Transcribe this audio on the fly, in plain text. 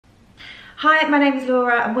Hi, my name is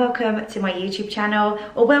Laura and welcome to my YouTube channel,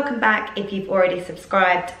 or welcome back if you've already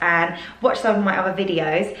subscribed and watched some of my other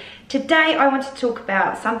videos. Today I want to talk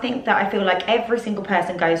about something that I feel like every single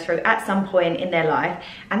person goes through at some point in their life,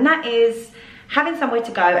 and that is having somewhere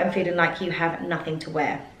to go and feeling like you have nothing to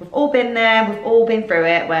wear. We've all been there, we've all been through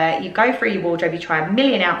it, where you go through your wardrobe, you try a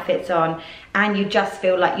million outfits on, and you just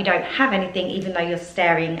feel like you don't have anything even though you're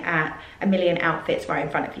staring at a million outfits right in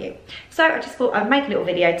front of you. So I just thought I'd make a little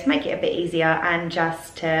video to make it a bit easier and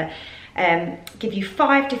just to give you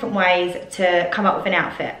 5 different ways to come up with an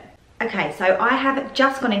outfit. Okay, so I have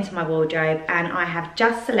just gone into my wardrobe and I have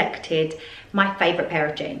just selected my favourite pair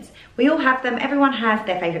of jeans. We all have them, everyone has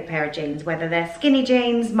their favourite pair of jeans, whether they're skinny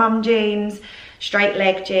jeans, mum jeans, straight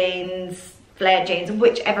leg jeans, flare jeans,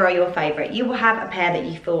 whichever are your favourite. You will have a pair that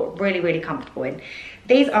you feel really comfortable in.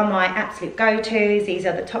 These are my absolute go-tos. These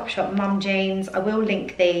are the Topshop mum jeans. I will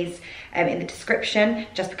link these in the description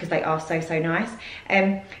just because they are so nice.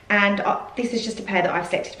 This is just a pair that I've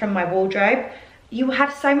selected from my wardrobe. You will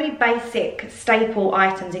have so many basic staple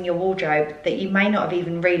items in your wardrobe that you may not have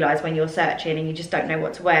even realised when you're searching and you just don't know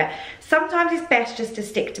what to wear. Sometimes it's best just to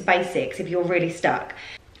stick to basics if you're really stuck.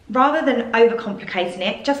 Rather than overcomplicating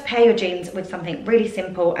it, just pair your jeans with something really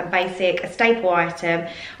simple and basic, a staple item.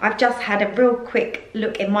 I've just had a real quick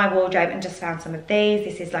look in my wardrobe and just found some of these.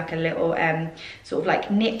 This is like a little sort of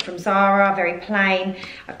like knit from Zara, very plain.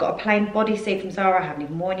 I've got a plain bodysuit from Zara, I haven't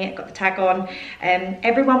even worn it, got the tag on.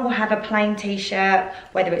 Everyone will have a plain t-shirt,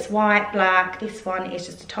 whether it's white, black. This one is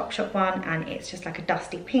just a Topshop one and it's just like a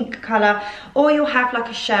dusty pink colour. Or you'll have like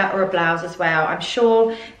a shirt or a blouse as well. I'm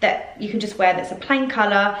sure that you can just wear that's a plain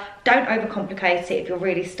colour. Don't overcomplicate it if you're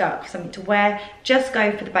really stuck for something to wear. Just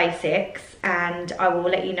go for the basics and I will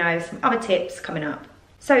let you know some other tips coming up.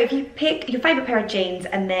 So if you pick your favourite pair of jeans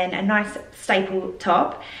and then a nice staple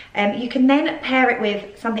top, you can then pair it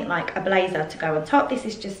with something like a blazer to go on top. This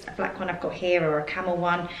is just a black one I've got here, or a camel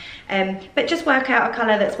one. But just work out a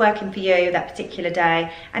colour that's working for you that particular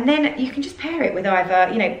day. And then you can just pair it with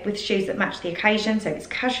either, you know, with shoes that match the occasion. So if it's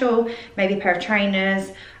casual, maybe a pair of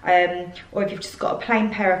trainers, or if you've just got a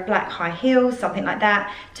plain pair of black high heels, something like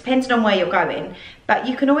that, depending on where you're going. But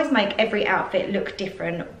you can always make every outfit look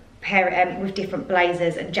different, pair it with different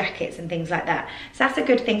blazers and jackets and things like that. So that's a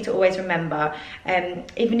good thing to always remember.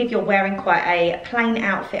 Even if you're wearing quite a plain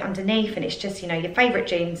outfit underneath and it's just, you know, your favourite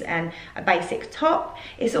jeans and a basic top,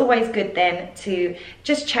 it's always good then to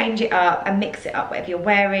just change it up and mix it up, whatever you're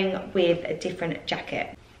wearing, with a different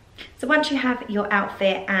jacket. So once you have your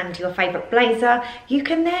outfit and your favourite blazer, you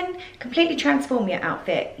can then completely transform your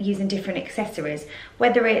outfit using different accessories.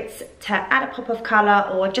 Whether it's to add a pop of colour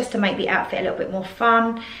or just to make the outfit a little bit more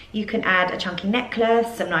fun, you can add a chunky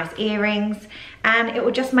necklace, some nice earrings, and it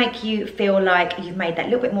will just make you feel like you've made that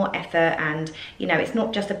little bit more effort and, you know, it's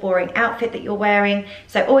not just a boring outfit that you're wearing.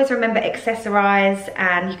 So always remember, accessorise,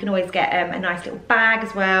 and you can always get a nice little bag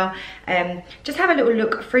as well. Just have a little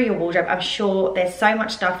look through your wardrobe. I'm sure there's so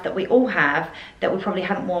much stuff that we all have that we probably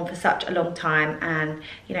haven't worn for such a long time, and,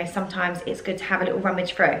 you know, sometimes it's good to have a little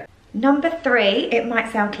rummage through. Number 3, it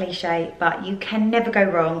might sound cliche, but you can never go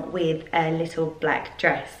wrong with a little black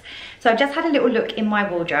dress. So I've just had a little look in my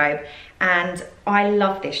wardrobe and I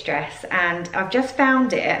love this dress, and I've just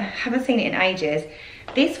found it, haven't seen it in ages.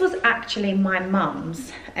 This was actually my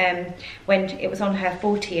mum's when it was on her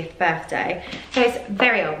 40th birthday. So it's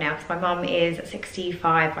very old now because my mum is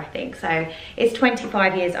 65, I think. So it's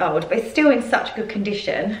 25 years old, but it's still in such good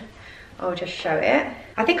condition. I'll just show it.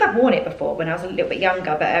 I think I've worn it before when I was a little bit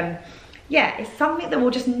younger, but yeah, it's something that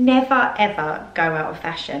will just never ever go out of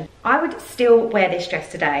fashion. I would still wear this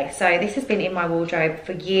dress today. So this has been in my wardrobe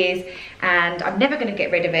for years and I'm never gonna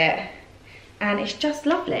get rid of it. And it's just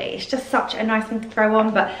lovely. It's just such a nice thing to throw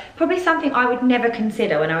on, but probably something I would never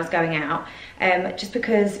consider when I was going out. Just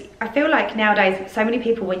because I feel like nowadays, so many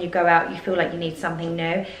people, when you go out, you feel like you need something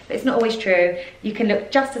new, but it's not always true. You can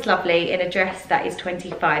look just as lovely in a dress that is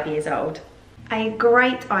 25 years old. A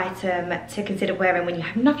great item to consider wearing when you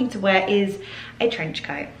have nothing to wear is a trench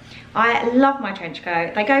coat. I love my trench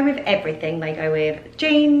coat. They go with everything. They go with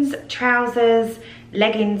jeans, trousers,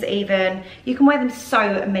 leggings even. You can wear them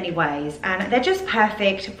so many ways and they're just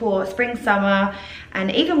perfect for spring, summer,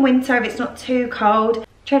 and even winter if it's not too cold.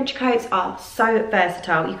 Trench coats are so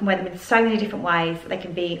versatile. You can wear them in so many different ways. They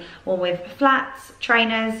can be worn with flats,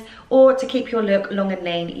 trainers, or to keep your look long and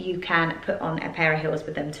lean, you can put on a pair of heels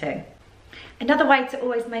with them too. Another way to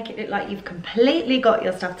always make it look like you've completely got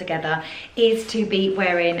your stuff together is to be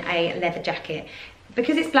wearing a leather jacket.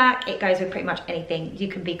 Because it's black, it goes with pretty much anything. You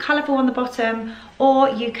can be colourful on the bottom, or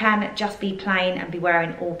you can just be plain and be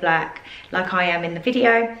wearing all black like I am in the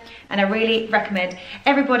video. And I really recommend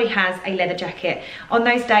everybody has a leather jacket. On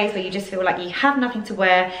those days where you just feel like you have nothing to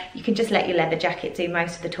wear, you can just let your leather jacket do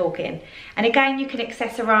most of the talking. And again, you can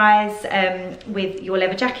accessorise with your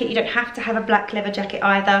leather jacket. You don't have to have a black leather jacket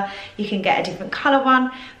either. You can get a different colour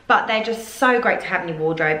one, but they're just so great to have in your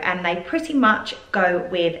wardrobe, and they pretty much go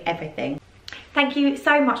with everything. Thank you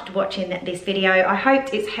so much for watching this video. I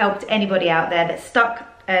hope it's helped anybody out there that's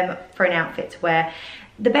stuck for an outfit to wear.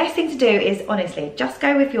 The best thing to do is honestly just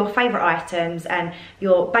go with your favourite items and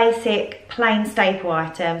your basic plain staple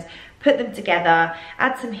items, put them together,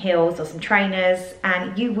 add some heels or some trainers,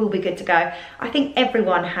 and you will be good to go. I think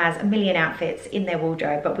everyone has a million outfits in their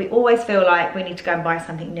wardrobe, but we always feel like we need to go and buy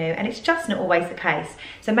something new, and it's just not always the case.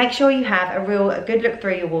 So make sure you have a good look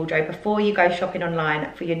through your wardrobe before you go shopping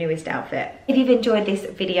online for your newest outfit. If you've enjoyed this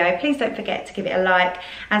video, please don't forget to give it a like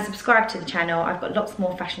and subscribe to the channel. I've got lots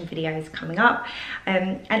more fashion videos coming up.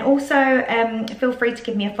 And also feel free to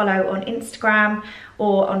give me a follow on Instagram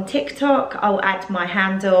or on TikTok. I'll add my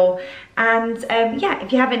handle. And yeah,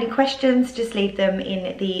 if you have any questions, just leave them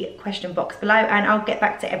in the question box below and I'll get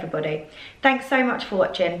back to everybody. Thanks so much for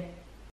watching.